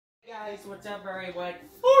guys, what's up everyone?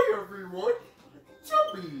 Hi everyone,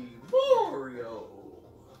 Jumpy Mario.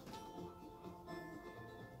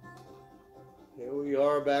 Here we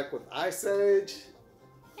are back with Ice Age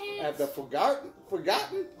at the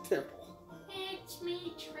Forgotten Temple. It's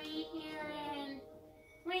me, Tree here, and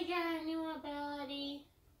we got a new ability.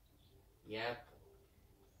 Yep.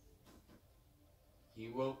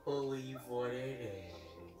 You won't believe what it is.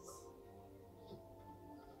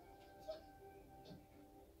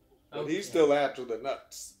 But he's still after the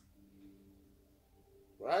nuts.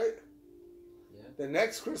 Right? Yeah. The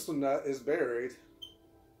next crystal nut is buried.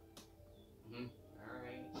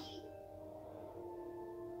 Alright.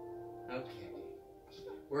 Okay.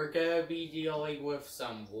 We're gonna be dealing with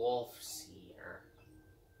some wolves here.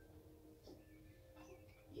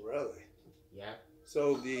 Really? Yep.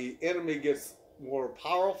 So the enemy gets more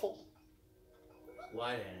powerful?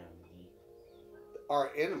 What enemy? Our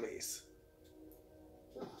enemies.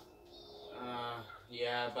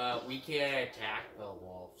 Yeah, but we can't attack the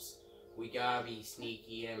wolves. We gotta be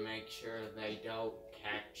sneaky and make sure they don't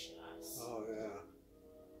catch us. Oh, yeah.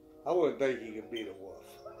 I wouldn't think he could beat a wolf.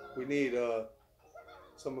 We need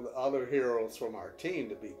some of the other heroes from our team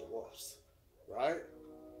to beat the wolves. Right?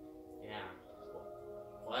 Yeah.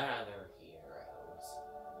 What other heroes?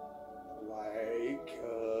 Like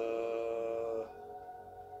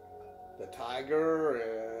the tiger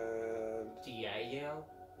and Diego?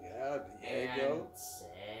 yeah, Diego. And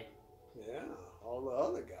Sid? Yeah, all the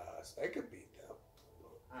other guys. They could beat them.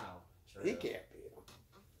 Oh, true. He can't beat them.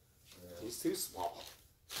 True. He's too small.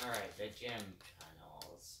 Alright, the gym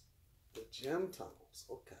tunnels. The gym tunnels.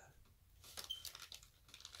 Okay.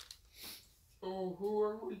 So who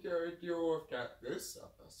are we gonna deal with at this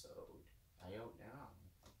episode? I don't know.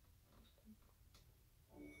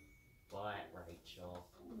 What, Rachel?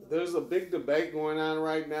 There's a big debate going on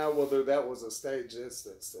right now whether that was a stage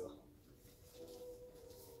instance.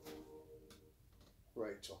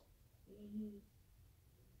 Rachel.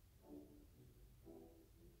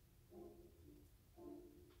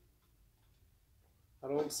 I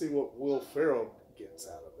don't see what Will Ferrell gets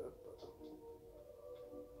out of it. But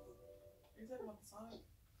You're talking about the song?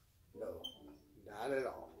 no, not at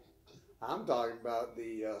all. I'm talking about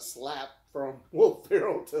the slap from Will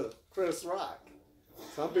Ferrell to Chris Rock.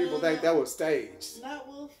 Some people think that was staged. Not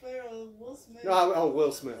Will Ferrell, Will Smith. No, oh,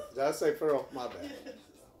 Will Smith. Did I say Ferrell? My bad.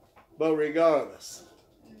 But regardless,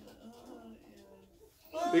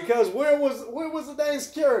 because where was the dang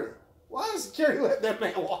security? Why did security let that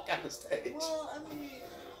man walk on the stage? Well, I mean,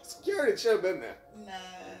 Security should have been there. nah.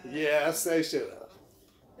 Yes, they should have.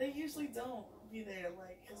 They usually don't be there,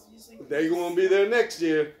 like, because usually. They gonna be there next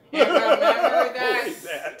year. And remember Believe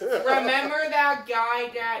that? that. Remember that guy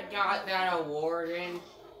that got that award in?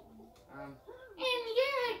 And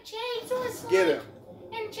yeah, James was Get like, him.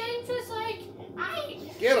 and James was like,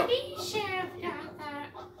 Get him. he should have got that.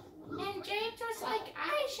 And James was like,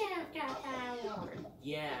 I should have got that award.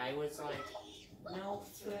 Yeah, I was like, no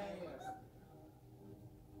fair.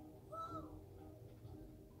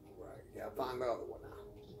 Right, yeah, find the other one now.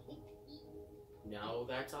 No,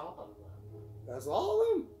 that's all of them. That's all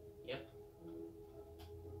of them? Yep.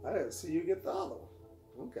 I didn't see you get the other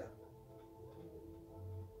one. Okay.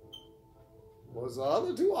 Was the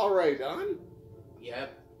other two already done?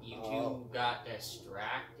 Yep, you two Oh. got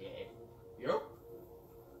distracted. Yep.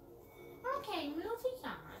 Okay, moving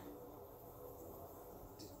on.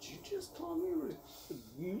 Did you just call me?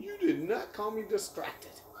 You did not call me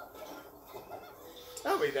distracted.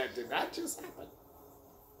 Tell me that did not just happen.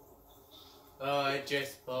 Oh, it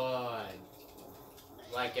just fun.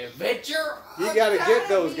 Like adventure? You gotta get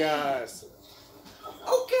those guys.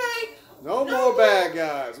 Okay. No more bad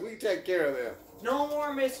guys. We take care of them. No more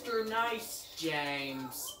Mr. Nice,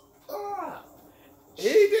 James. Ugh. He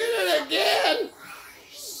did it again.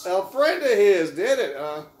 A friend of his did it,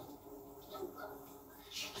 huh?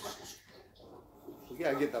 We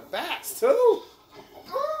gotta get the bats too.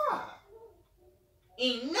 Ugh.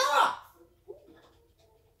 Enough!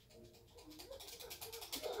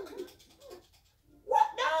 What?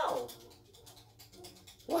 No!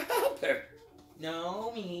 What happened?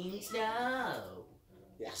 No means no.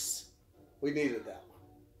 Yes, we needed that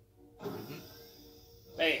one.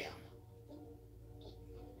 Bam.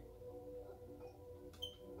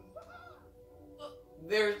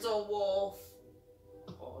 There's a wolf.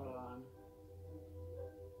 Hold on.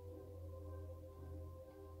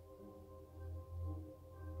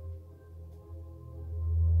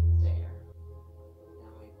 There. Now we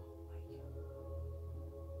won't wake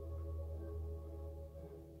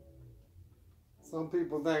him. Some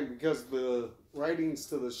people think because the ratings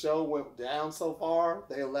to the show went down so far,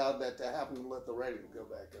 they allowed that to happen and let the ratings go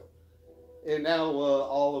back up. And now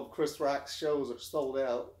all of Chris Rock's shows are sold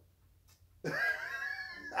out.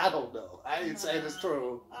 I don't know. I ain't saying it's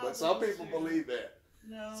true, but some people believe that.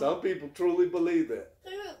 No. Some people truly believe that.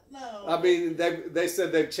 They don't know. I mean, they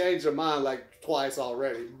said they've changed their mind like twice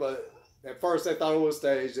already, but at first they thought it was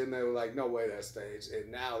staged, and they were like, "No way, that's staged."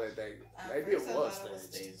 And now that maybe it was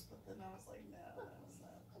staged. But then I was like, "No, it's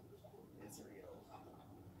not. It's real."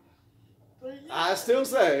 But yeah. I still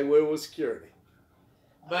say we was security.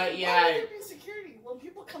 But Why yeah, would there be security? When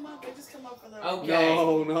people come up, they just come up for their Okay.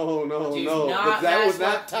 No. Do But not that was mess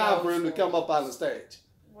not with time for him to those come up on the rules. stage.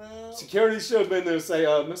 Well, Security should have been there and say,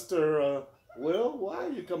 Mr. Will, why are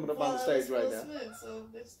you coming up on the stage it's right Will now? Smith, so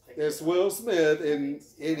It's Will Smith, and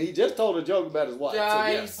he just told a joke about his wife.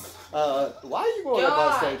 guys, So, why are you going up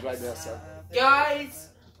on stage right now, sir? Guys,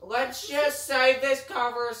 let's just save this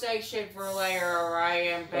conversation for later, alright,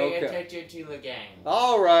 and pay Okay. attention to the game.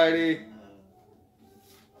 Alrighty.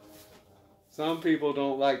 Some people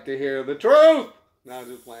don't like to hear the truth. No, I'm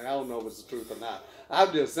just playing. I don't know if it's the truth or not.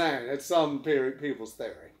 I'm just saying it's some people's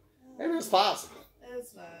theory, and it's possible.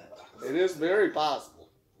 It's not. It is very possible.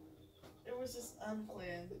 It was just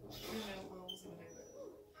unplanned. You know, Will was gonna do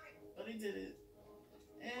that, but he did it,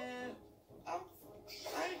 and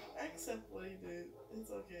I accept what he did.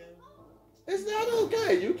 It's okay. It's not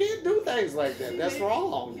okay. You can't do things like that. That's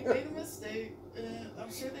wrong. He made a mistake, and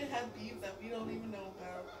I'm sure they had beef that we don't even know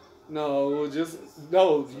about. No,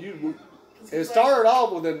 you. 'Cause It he's started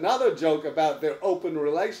off with another joke about their open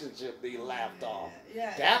relationship that he laughed off.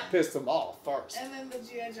 Yeah. That pissed him off first. And then the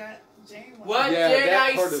G.I. Jane one. What Yeah, did that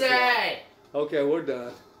I hurt his say? Okay, we're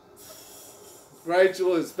done.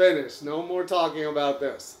 Rachel is finished. No more talking about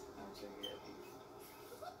this. I'm sure he had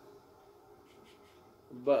beef.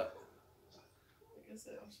 But Like I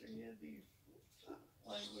said, I'm sure he had beef.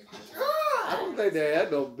 Like, I don't think they had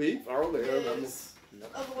no beef earlier. I mean, yes.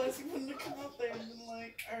 Otherwise, he wouldn't have come up there and been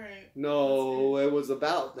like, alright. no, it was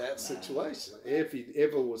about that situation. If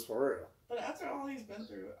it was for real. But after all he's been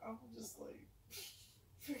through, I'm just like,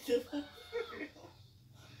 forgive him for real.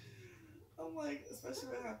 I'm like, especially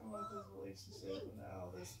what happened with his relationship and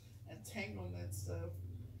all this entanglement stuff.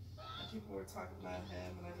 And people were talking about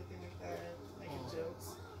him and everything like that, making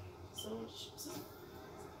jokes. So,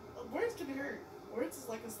 words can hurt. Words is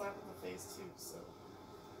like a slap in the face, too, so.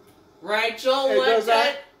 Rachel, It what does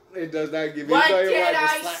not. did, It does not give What anybody did right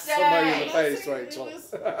I to slap somebody in the say? face, It Rachel.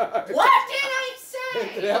 was- what did I It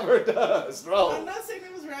say? never does. I'm No. not saying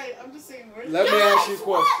it was right, I'm just saying words. Let me ask you a Guys, question.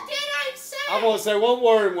 what did I say? I'm gonna say one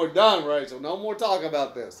word and we're done, Rachel. No more talk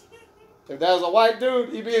about this. If that was a white dude,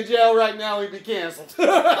 he'd be in jail right now. He'd be canceled.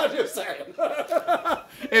 I'm just saying.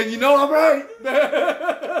 And you know I'm right.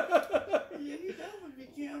 Yeah, he definitely be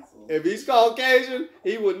canceled. If he's Caucasian,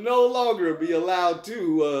 he would no longer be allowed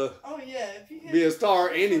to Oh, yeah, if he had. be a star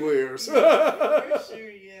anywhere. Yeah, for sure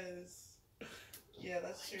he is. Yeah,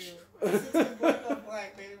 that's true. Since he's black on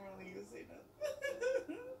black, they didn't really even say that.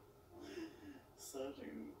 So true.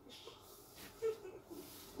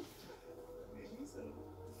 Maybe so.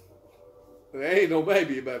 There ain't no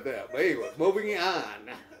baby about that. But anyway, moving on.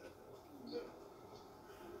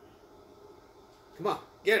 Come on,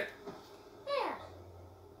 get it. There.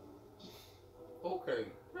 Okay,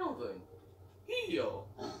 now then. Heal.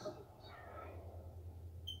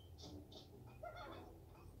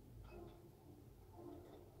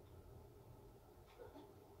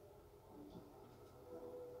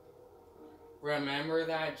 Remember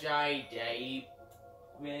that giant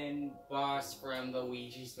Damon boss from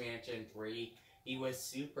Luigi's Mansion 3? He was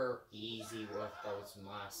super easy with those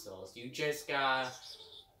muscles. You just gotta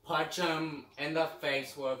punch him in the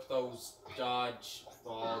face with those dodge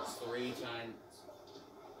balls 3 times.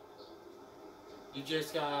 You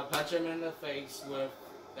just gotta punch him in the face with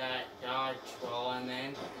that dodge ball and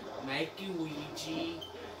then make Luigi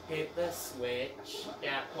hit the switch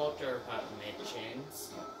that Polterpup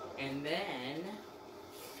mentions. And then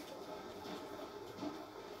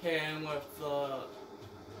hit him with the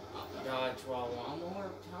dodge ball one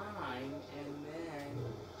more time, and then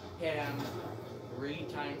hit him 3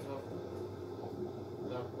 times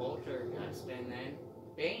with the poltergeist, and then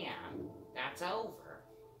bam, that's over.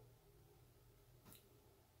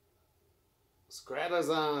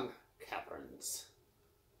 Scratazon Caverns.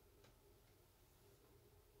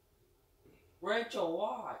 Rachel,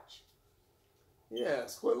 watch.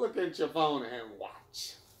 Yes, quit looking at your phone and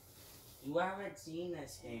watch. You haven't seen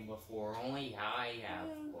this game before, only I have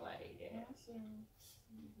Yeah. played it. Awesome.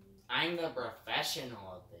 I'm the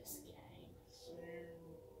professional of this game. Sure.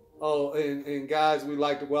 Oh, and guys, we'd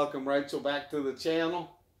like to welcome Rachel back to the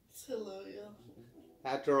channel. Hello, yeah.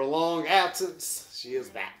 After a long absence, she is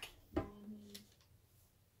back.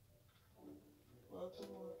 Welcome,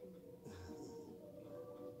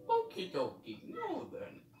 welcome. Okie dokie. No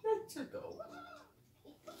then. Let's go.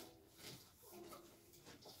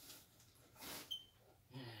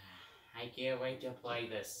 I can't wait to play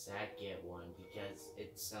the second one because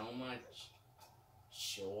it's so much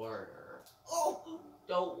shorter. Oh!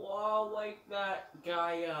 Don't wake that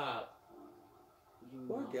guy up. You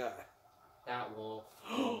What know, guy? that wolf.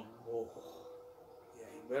 Oh, yeah,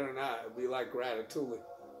 you better not. It'll be like Ratatouille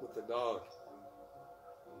with the dog.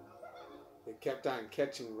 They kept on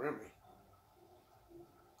catching Remy.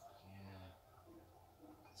 Yeah.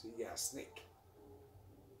 So you gotta sneak.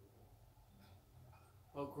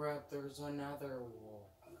 Oh crap, there's another wolf.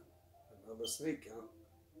 Another sneak, huh?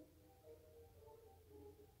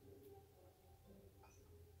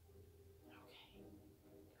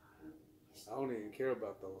 I don't even care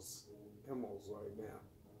about those emeralds right now.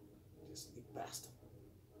 Just sneak past them.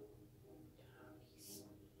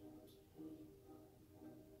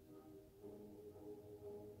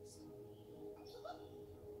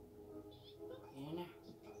 Anna?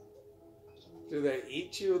 Do they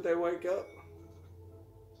eat you if they wake up?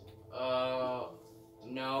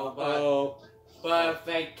 No, Oh, but if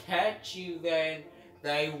they catch you, then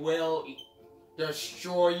they will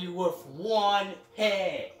destroy you with one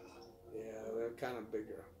hit. yeah, they're kind of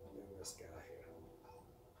bigger than this guy here.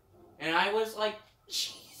 And I was like,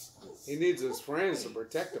 Jesus. He needs his friends to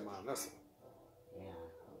protect him on this one. Yeah.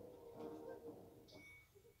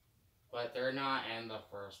 But they're not in the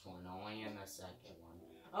first one, only in the second one.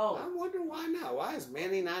 Oh, I'm wondering why not. Why is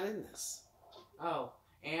Manny not in this? oh,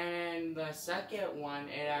 and in the second one,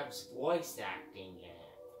 it has voice acting in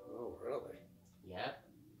it. Oh, really? Yep.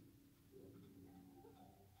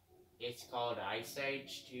 It's called Ice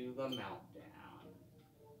Age 2: The Meltdown.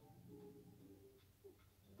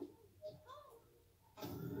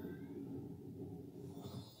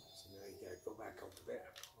 So now you gotta go back over there.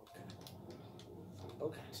 Okay.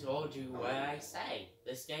 Okay. Told you what I say.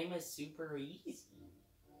 This game is super easy.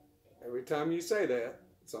 Every time you say that,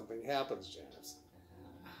 something happens, Janice.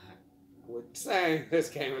 We're saying this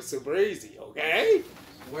game is super easy, okay?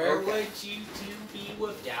 Where Okay. would you two be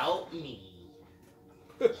without me?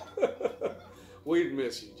 We'd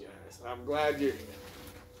miss you, Janice. I'm glad you're here.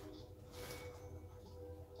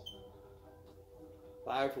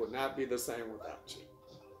 Life would not be the same without you.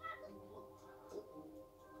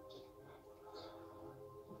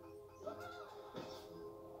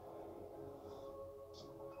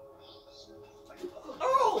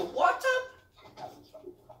 Oh, what's up?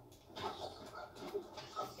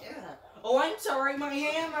 Yeah. Oh, I'm sorry, my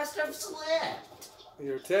hand must have slipped.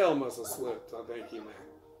 Your tail must have slipped, I think you meant.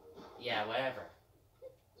 Yeah, whatever.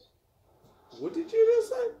 What did you just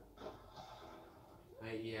say?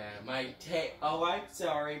 Yeah, my tail. Oh, I'm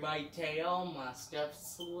sorry, my tail must have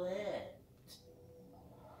slipped.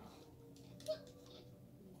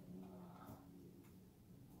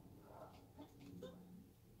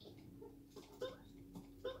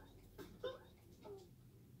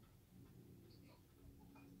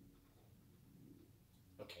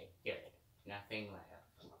 Okay, good. Nothing left.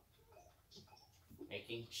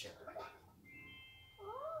 Making sure.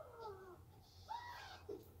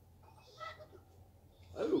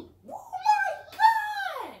 Oh, Oh my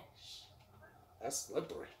gosh! that's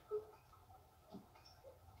slippery.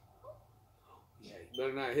 Yeah, you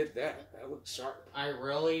better not hit that. That looks sharp. I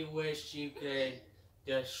really wish you could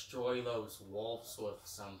destroy those wolves with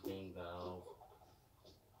something, though.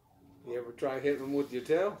 You ever try hitting them with your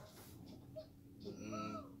tail?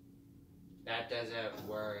 That doesn't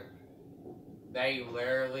work. They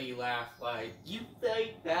literally laugh like, you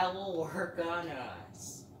think that will work on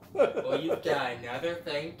us? Well, you've got another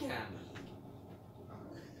thing coming.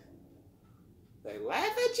 They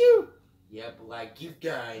laugh at you? Yep, like you've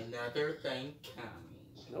got another thing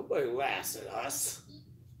coming. Nobody laughs at us.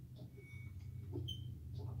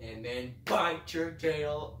 And then bite your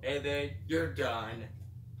tail, and then you're done.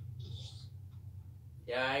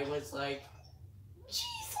 Yeah, I was like,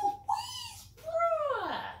 jeez Louise,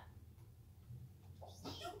 bruh!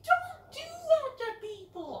 You don't do that to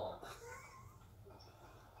people!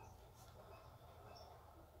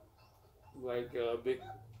 Like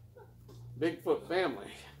Bigfoot family.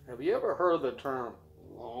 Have you ever heard the term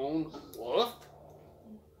lone wolf?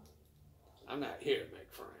 I'm not here to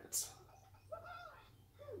make friends.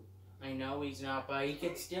 I know he's not, but he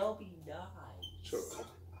could still be nice. True.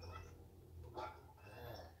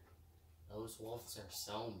 Those wolves are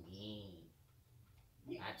so mean.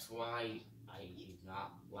 That's why I do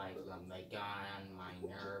not like them. They get on my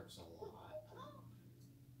nerves a lot.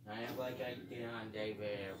 Kind of like I get on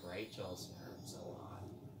David and Rachel's nerves a lot.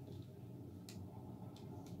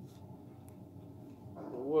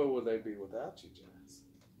 Where would they be without you, Jazz?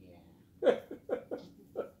 Yeah.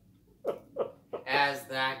 As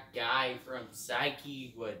that guy from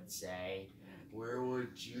Psyche would say, where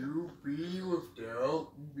would you be without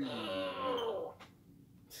me?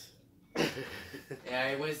 Yeah,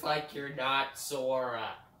 it was like you're not Sora.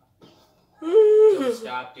 So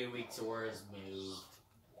stop doing Sora's move.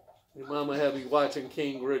 Your mama had me watching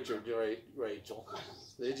King Richard, Rachel.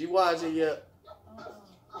 Did you watch it yet?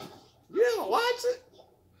 You didn't watch it?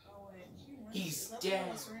 Oh, wait. He's Is that the dead. one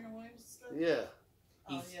with Serena Williams stuff? Yeah.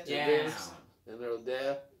 Oh, He's yeah, down. did. And they're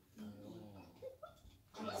dead.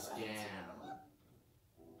 He's down.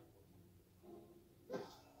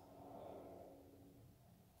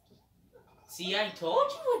 See, I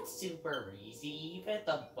told you it's super easy. Even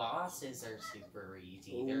the bosses are super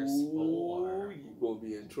easy. There's Ooh, 4. you gonna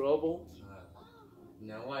be in trouble.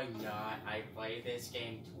 No, I'm not. I played this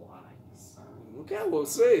game twice. Okay, we'll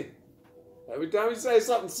see. Every time you say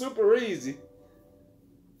something super easy,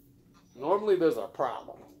 normally there's a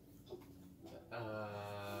problem.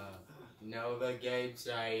 No, the games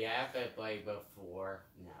I haven't played before.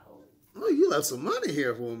 No. Oh, you left some money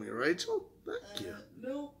here for me, Rachel. Thank you.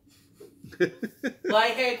 Nope. Play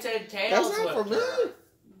Heads and Tails That's not for with me. her.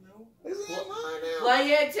 Nope. Is that mine now? Play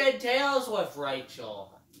Heads and Tails with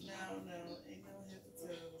Rachel. No, ain't no head to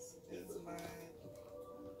tails. It's mine.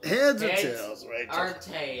 Heads or Heads tails, Rachel? Or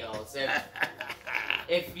Tails.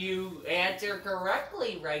 If you answer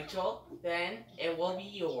correctly, Rachel, then it will be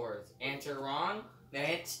yours. Answer wrong, then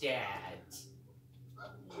it's Dad's.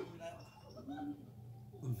 No.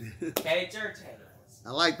 Heads or Tails?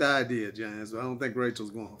 I like the idea, James, but I don't think Rachel's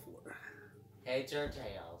going for it. Heads or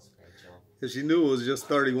Tails, Rachel? If she knew it was just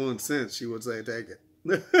 31 cents, she would say, take it.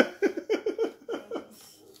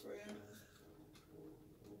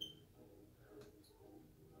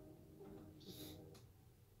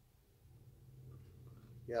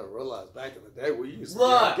 You gotta realize, back in the day, we used to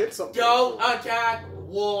Look, get something. don't attack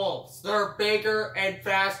wolves. They're bigger and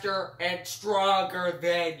faster and stronger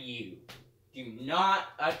than you. Do not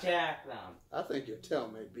attack them. I think your tail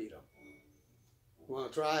may beat them.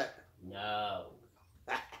 Want to try it? No.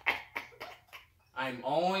 I'm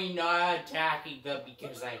only not attacking them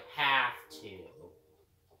because I have to.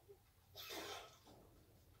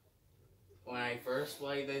 When I first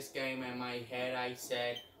played this game in my head, I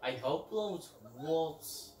said, I hope those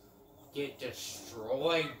wolves get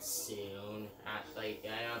destroyed soon as they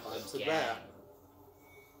get up Lots of again. that.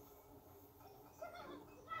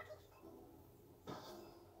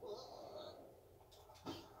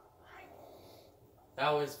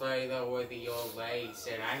 That was funny though, where the old lady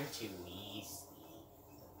said, I'm too easy.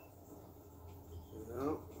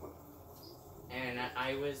 No. And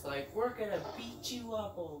I was like, we're gonna beat you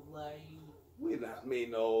up, old lady. We not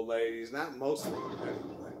mean old ladies, not most of them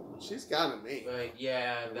anyway. She's kind of mean. But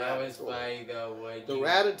yeah, The that was Ratatouille. funny though. When The you-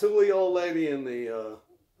 Ratatouille old lady and the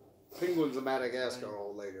Penguins of Madagascar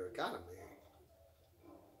old lady are kind of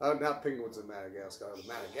mean. Not Penguins of Madagascar, the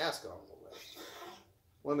Madagascar old lady.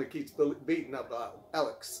 One that keeps beating up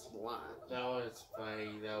Alex the lion. That was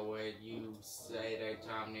funny though when you say to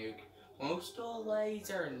Tom Nook, most old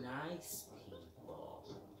ladies are nice people.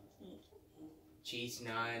 She's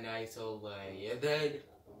not a nice old lady. And then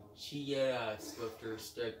she hit us with her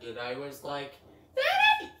stick and I was like,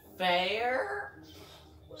 that ain't fair.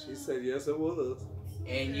 She said yes it was.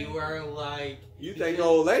 And you were like, You think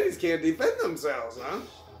old ladies can't defend themselves, huh?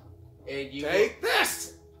 and you Take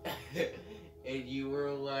this! and you were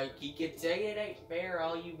like, you can say it ain't fair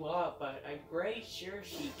all you want, but I'm pretty sure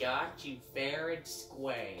she got you fair and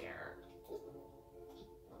square.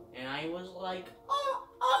 And I was like, oh,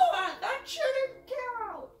 that shouldn't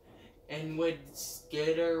count. And when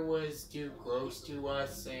Skitter was too close to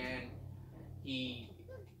us and he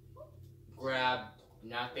grabbed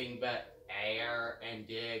nothing but air and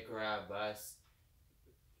did grab us,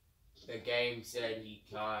 the game said he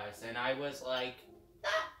caught us. And I was like,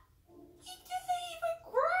 he didn't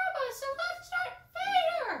even grab us, so that's not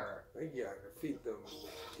fair. I think you gotta defeat them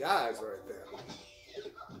guys right there.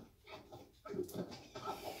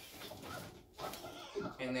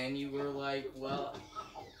 And then you were like, well,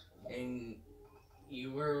 and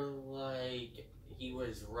you were like, he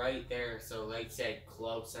was right there, so they said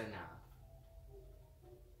close enough.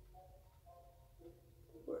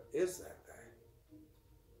 What is that thing?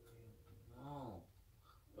 Oh.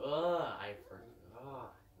 Ugh, I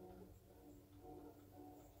forgot.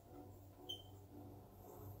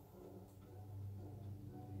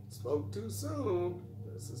 spoke too soon.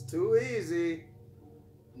 This is too easy.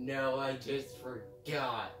 No, I just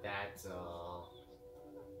forgot, that's all.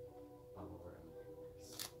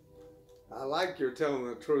 I like you're telling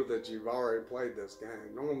the truth that you've already played this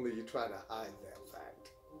game. Normally you try to hide that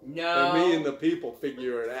fact. No. And me and the people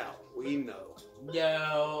figure it out. We know.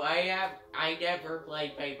 No, I never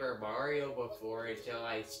played Paper Mario before until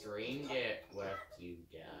I streamed it with you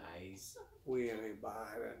guys. We ain't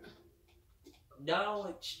buying it. No,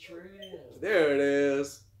 it's true. There it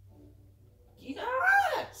is.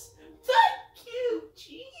 Yes! Thank you,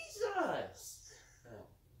 Jesus!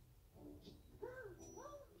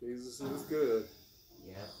 Jesus is good.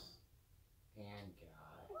 Yep. And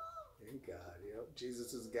God. And God, yep.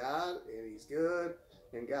 Jesus is God, and he's good,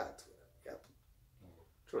 and God's good. Yep.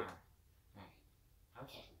 True. Alright.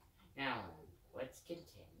 Okay. Now, let's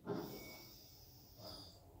continue.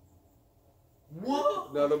 Whoa!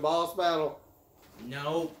 Another boss battle.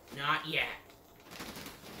 Nope, not yet.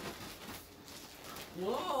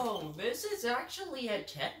 Whoa, this is actually a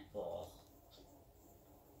temple.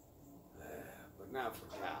 But not for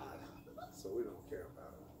God. So we don't care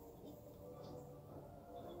about it.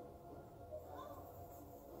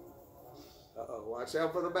 Uh-oh, watch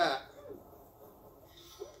out for the bat.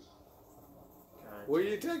 Where are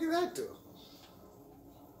you taking that to?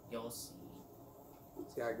 You'll see.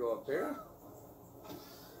 It's gotta go up there? Okay.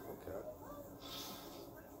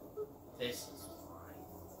 This is why.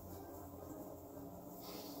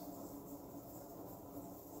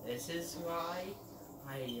 This is why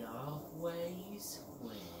I always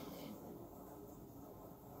win.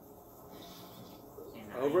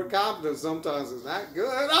 And Overconfidence sometimes is not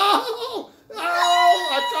good. Oh! Oh!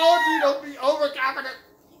 I told you don't be overconfident.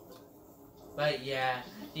 But yeah,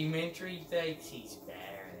 Dimitri thinks he's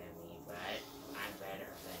better than me, but I'm better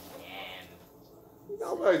than him.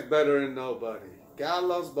 Nobody's better than nobody. God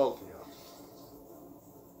loves both of y'all.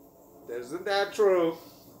 Isn't that true?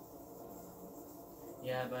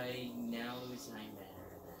 Yeah, but he knows I'm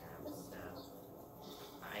better than him, so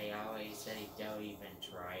I always say don't even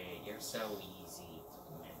try it. You're so easy,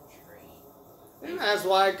 Dimitri. And that's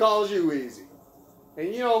why he calls you easy.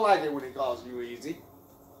 And you don't like it when he calls you easy.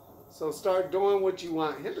 So start doing what you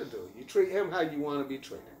want him to do. You treat him how you want to be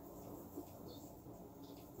treated.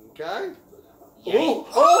 Okay? Yeah. Ooh,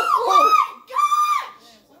 Oh my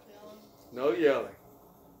gosh! No yelling.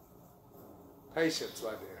 Patience,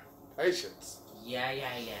 my dear. Patience. Yeah.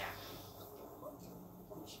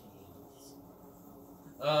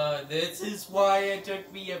 Jeez. This is why it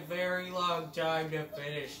took me a very long time to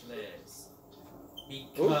finish this.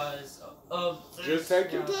 Because of this. Just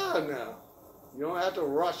take your guy. time now. You don't have to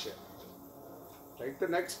rush it. Take the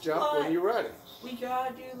next jump But- when you're ready. We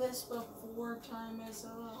gotta do this before time is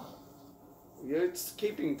up. It's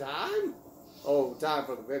keeping time? Oh, time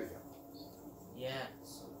for the video.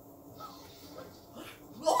 Yes.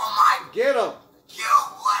 Oh my! Get him! You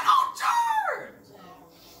little turd!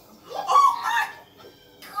 Oh my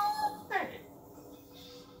god!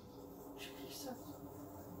 Jesus.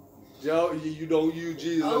 Joe, you don't use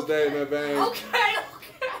Jesus' Okay. name in vain. Okay.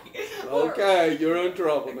 Okay, you're in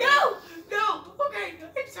trouble now. No. Okay,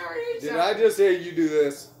 I'm sorry. Did I just hear you do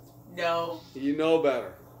this? No. You know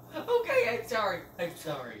better. Okay, I'm sorry.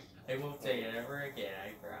 I won't say it ever again. I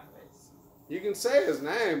promise. You can say his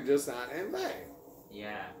name, just not in vain.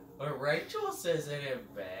 Yeah, but Rachel says it in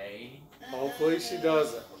vain. Hopefully she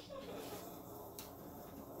does it.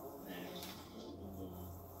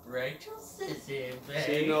 Rachel says it in vain.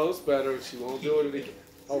 She knows better. She won't do it again.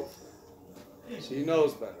 Oh, she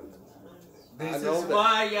knows better. I This know is that.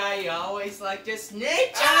 why I always like to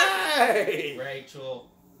snitch on Hey! Rachel.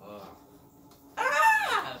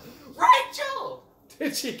 Rachel!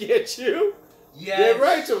 Did she get you? Yes, Did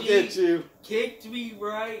Rachel she get you? kicked me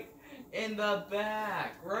right in the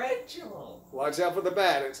back. Rachel! Watch out for the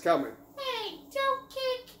bat. It's coming. Hey, don't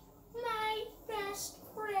kick my best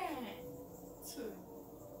friend.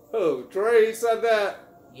 Oh, Trey said that.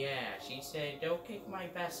 Yeah, she said, don't kick my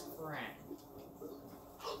best friend.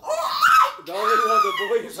 The only one that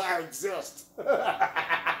believes I exist.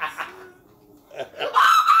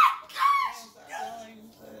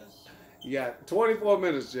 You got 24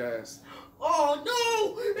 minutes, Jazz. Oh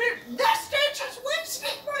no! That stage is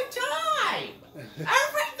wasting my time!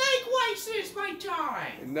 Everything wastes my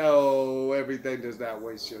time! No, everything does not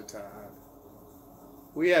waste your time.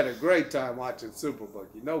 We had a great time watching Superbook.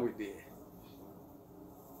 You know we did.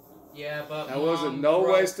 Yeah, but That Mom wasn't no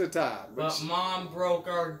broke, waste of time. But Mom broke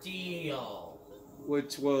our deal.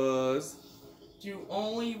 Which was... You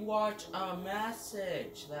only watch a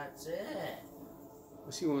message. That's it.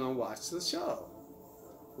 She wanted to watch the show.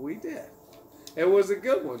 We did. It was a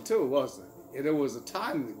good one too, wasn't it? And it was a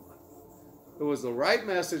timely one. It was the right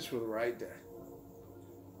message for the right day.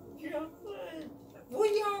 Yeah, but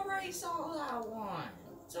we already saw that one,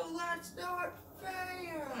 so that's not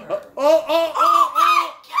fair.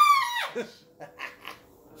 Oh!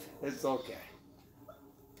 It's okay.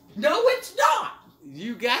 No, it's not.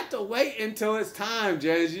 You got to wait until it's time,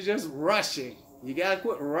 James. You're just rushing. You gotta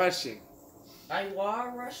quit rushing. I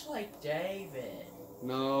wanna rush like David.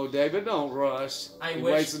 No, David, don't rush. I He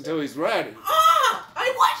wish- waits until he's ready.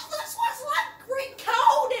 I wish this was like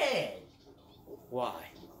recoded. Why?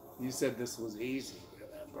 You said this was easy,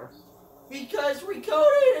 remember? Because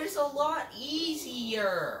recoded is a lot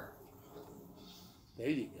easier. There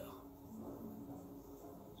you go.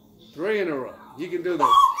 3 in a row. You can do this.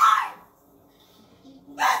 Oh my!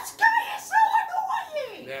 This guy is so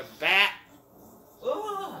annoying. That bat.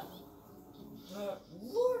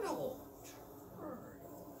 Little.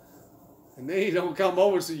 And then he don't come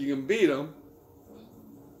over so you can beat him.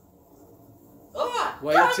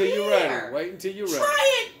 Wait Come until you're here. ready. Wait until you're ready.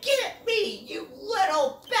 Try and get me, you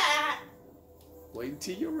little bat. Wait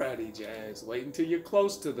until you're ready, Jazz. Wait until you're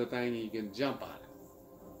close to the thing and you can jump on it.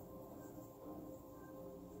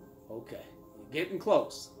 Okay. You're getting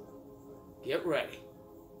close. Get ready.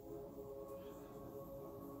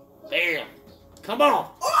 Bam. Come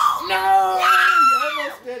on. Oh, No! You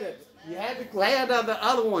almost did it. You had to land on the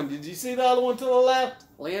other one. Did you see the other one to the left?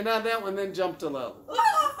 Land on that one, then jump to the other. I was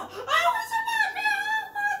about to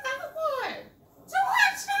hit that one. So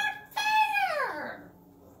that's not fair.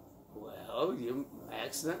 Well, you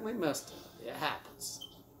accidentally missed it. It happens.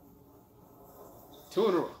 2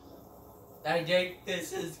 in a row. I think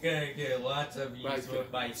this is gonna get lots of views Right.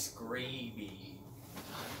 with my screaming.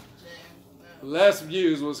 Less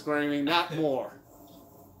views with screaming, not more.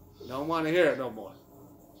 Don't want to hear it no more.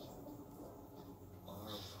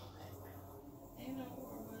 Ain't no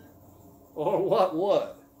more with it. Or what?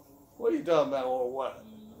 What? What are you talking about? Or what?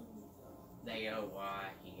 They don't want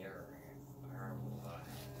to hear it. Or what?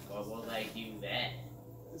 What will they do then?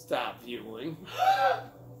 Stop viewing.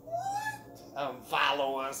 What?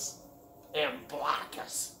 Follow us and block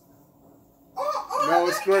us. No, No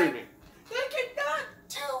screaming. They cannot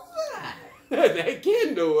do that. They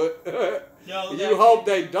can do it. No, You hope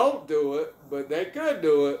they don't do it, but they could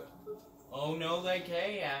do it. Oh no, they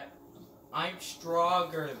can't. I'm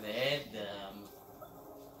stronger than them.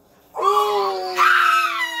 Oh!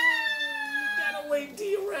 You gotta wait till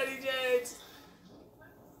you're ready, James.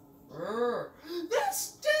 This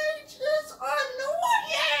stage is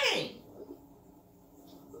annoying.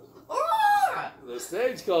 The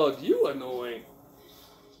stage called you annoying.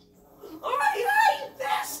 I hate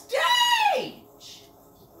this stage.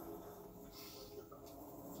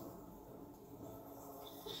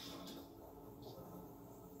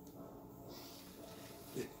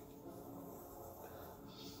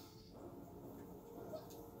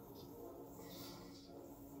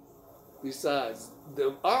 Besides,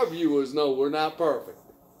 our viewers know we're not perfect.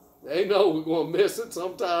 They know we're going to miss it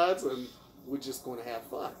sometimes, and we're just going to have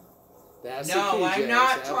fun. That's the No, key, I'm James.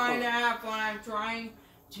 not Have trying fun. to have fun. I'm trying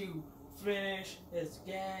to finish this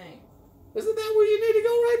game. Isn't that where you need to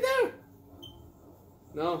go right there?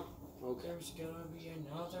 No? Okay. There's gonna be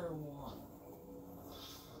another one.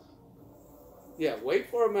 Yeah, wait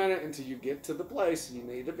for a minute until you get to the place you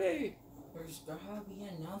need to be. There's gotta be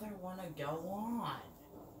another one to go on.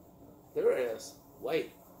 There is.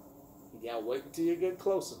 Wait. You gotta wait until you get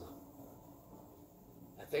close enough.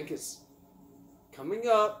 I think it's coming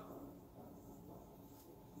up.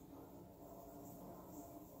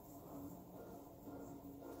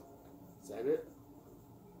 Is that it?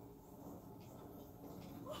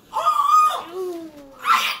 Oh!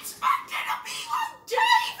 I expected to be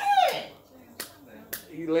like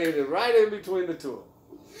David! You landed right in between the two.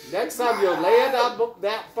 Next time you'll land on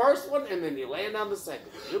that first one and then you land on the second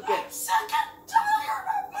one. You'll get I'm it. sick and tired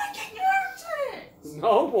of making exits!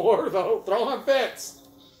 No more though. Throwing fits.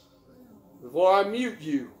 Before I mute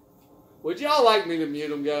you. Would y'all like me to mute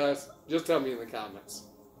them, guys? Just tell me in the comments.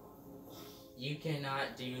 You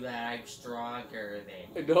cannot do that. I'm stronger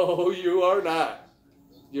than you. No, you are not.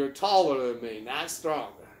 You're taller than me, not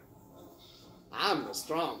stronger. I'm the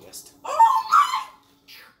strongest. Oh my!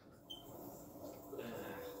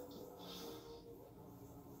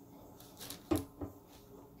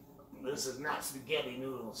 This is not spaghetti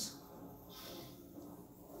noodles.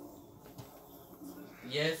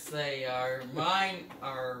 Yes, they are. Mine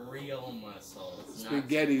are real muscles. not-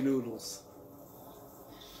 Spaghetti noodles.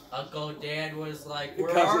 Uncle Dan was like, where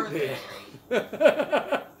Because are it they?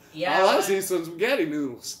 did. Yeah, All I but- see is some spaghetti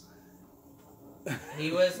noodles.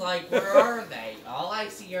 He was like, where are they? All I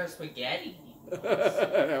see are spaghetti.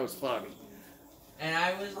 That was funny. And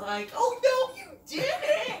I was like, oh no, you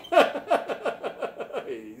didn't!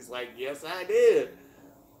 He's like, yes, I did.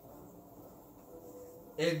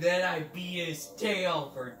 And then I beat his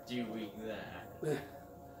tail for doing that.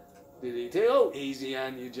 Did he tell? Easy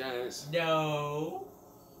on you, Giants. No.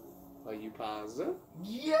 Are you positive?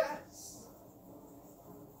 Yes.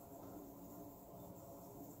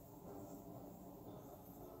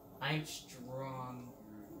 I'm stronger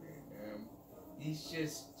than him. He's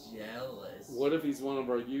just jealous. What if he's one of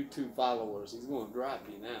our YouTube followers? He's going to drop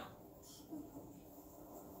you now.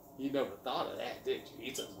 You never thought of that, did you?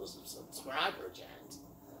 He's a subscriber, Giants.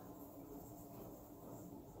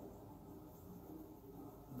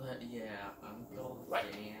 But yeah, Uncle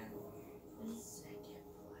Right. Dan is second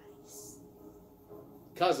place.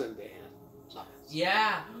 Cousin Dan.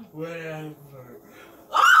 Yeah, whatever.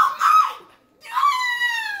 Oh my!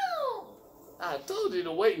 No! I told you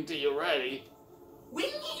to wait until you're ready. We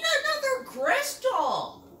need another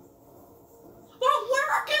crystal! But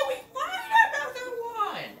where can we find another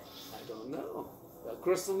one? I don't know. A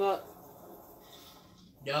crystal nut?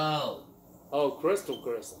 No. Oh, crystal.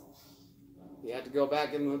 You had to go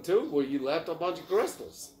back in the tube where you left a bunch of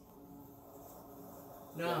crystals.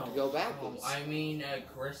 No. You have to go backwards. Oh, I mean a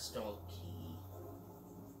crystal key.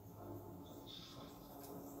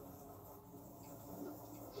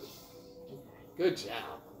 Good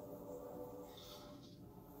job.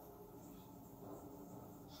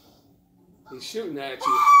 He's shooting at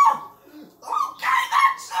you. Okay,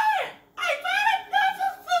 that's it! I've had enough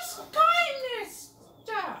of this kindness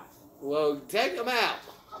stuff. Well, take him out.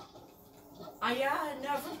 I had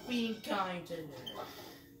enough of being kind to him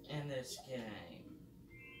in this game.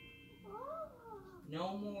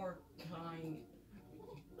 No more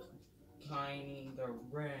kinding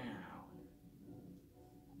around.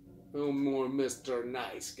 No more Mr.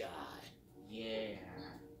 Nice Guy. Yeah.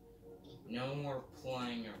 No more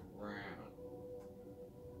playing around.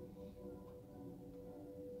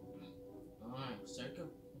 I'm sick of...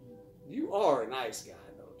 You are a nice guy,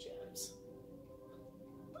 though, James.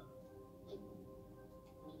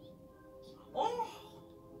 Oh!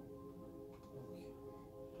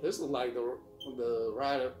 This is like the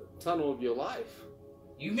ride of tunnel of your life.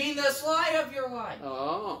 You mean the slide of your life?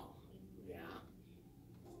 Oh, yeah.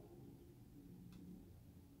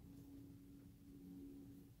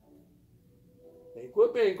 Hey,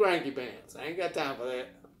 quit being cranky pants. I ain't got time for that.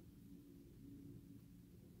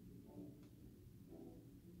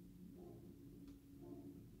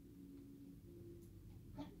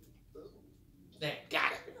 There.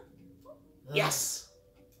 Got it. Yes.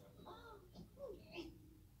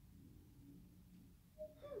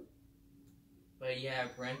 But yeah,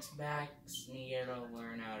 Brent's backs need to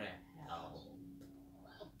learn how to help.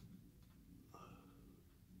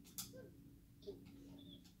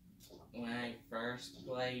 When I first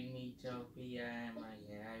played Miitopia,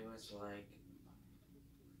 I was like,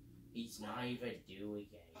 he's not even doing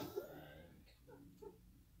anything.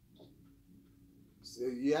 So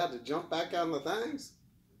you had to jump back on the things?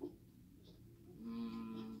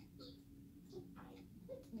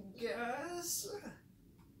 I guess.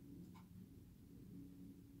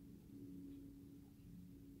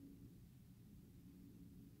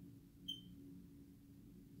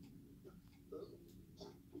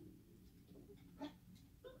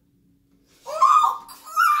 Oh,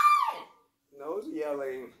 crap! No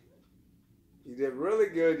yelling. You did really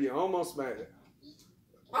good. You almost made it.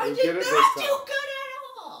 I You did get not it do this good time. at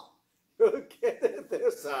all. Get it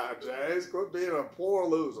this time, James. Quit being a poor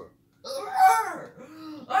loser.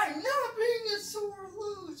 I'm not being a sore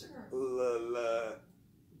loser.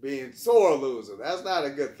 Being sore loser. That's not a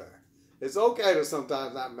good thing. It's okay to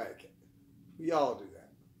sometimes not make it. We all do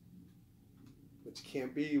that. But you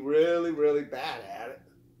can't be really, really bad at it.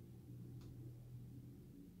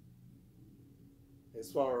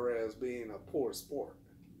 As far as being a poor sport.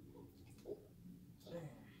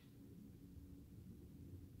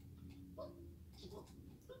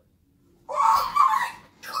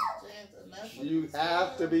 You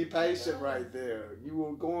have to be patient right there. You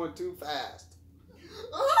were going too fast.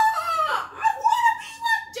 I want to be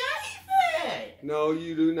like David. No,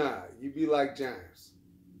 you do not. You be like James.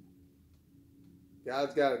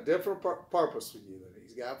 God's got a different purpose for you than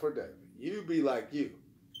he's got for David. You be like you.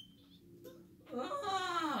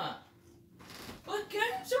 But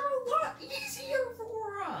games are a lot easier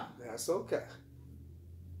for him. That's okay.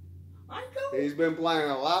 I know. He's been playing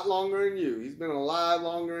a lot longer than you. He's been alive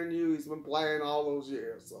longer than you. He's been playing all those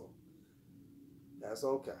years, so that's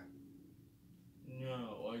okay.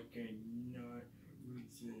 No, I cannot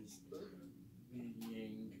resist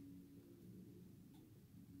being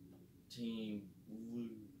Team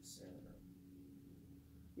Loser.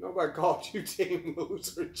 Nobody called you Team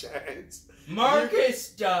Loser, Chance. Marcus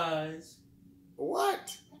does.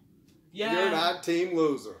 What? Yeah. You're not Team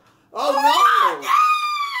Loser. Oh, no!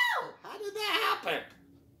 How did that happen?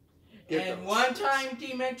 Get And those. one time,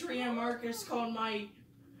 Dimitri and Marcus called my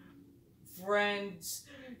friends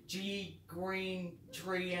G, Green,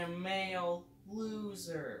 Tree, and Male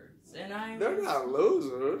losers. And They're not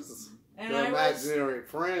losers. And They're I was, imaginary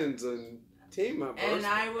friends and team members. and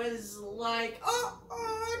I was like,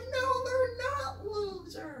 no, they're not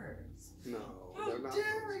losers. No, How they're not.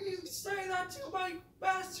 dare you say that to my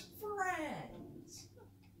best friends?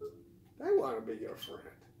 They want to be your friend.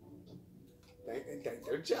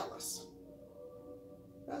 They're jealous.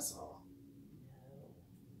 That's all.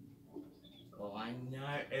 Well, I'm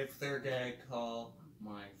not if they're gonna call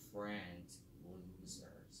my friends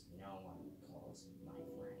losers. No one calls my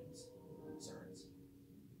friends losers.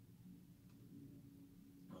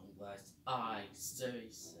 Unless I say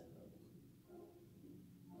so.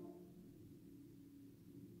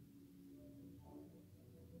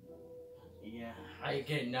 Yeah, I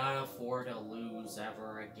cannot afford to lose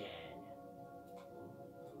ever again.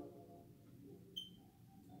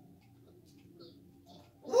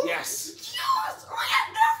 Yes! Yes! I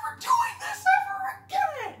am never doing this ever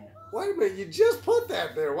again! Wait a minute, you just put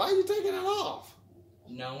that there. Why are you taking it off?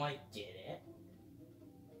 No, I did it.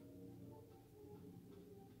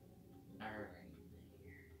 Alright.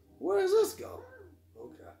 Where does this go?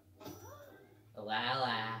 Okay. La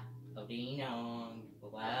la. Ding dong.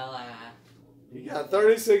 La la. You got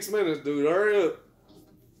 36 minutes, dude. Hurry up.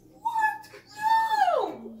 What?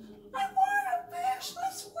 No! I want to finish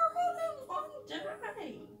this world in one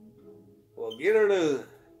day. Well, get her done.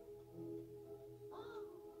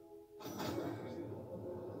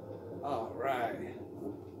 All right.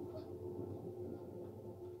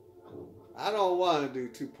 I don't want to do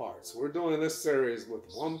 2 parts. We're doing this series with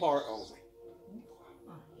 1 part only.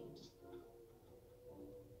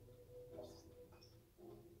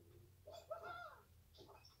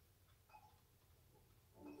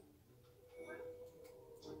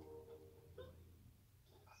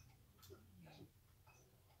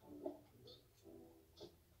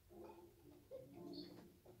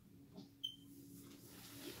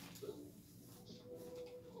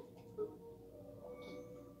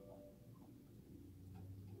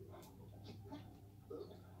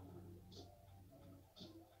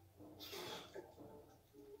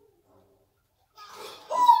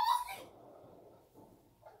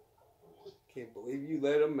 Can't believe you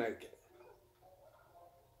let him make it.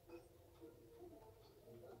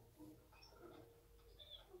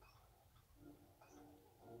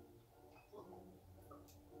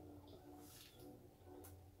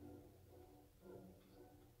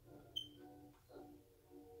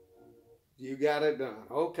 You got it done.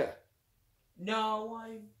 Okay. No,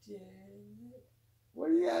 I did. What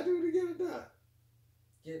do you gotta do to get it done?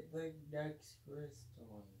 Get the next crystal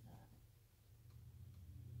in that.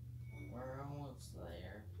 We're almost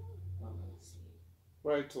there. Let me see.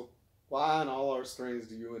 Rachel, why on all our screens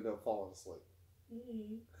do you end up falling asleep?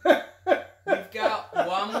 We've got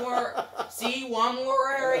one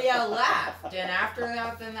more area left, and after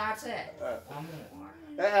that, then that's it. One more.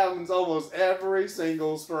 That happens almost every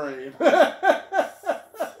single stream. Sorry,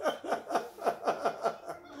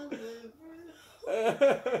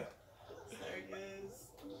 guys.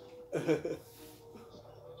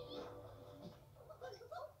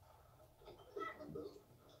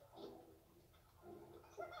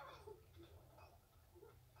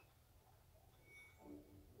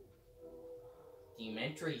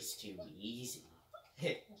 Dementary's too easy. Do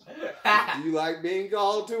you like being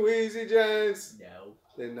called too easy, James? No.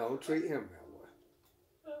 Then don't treat him that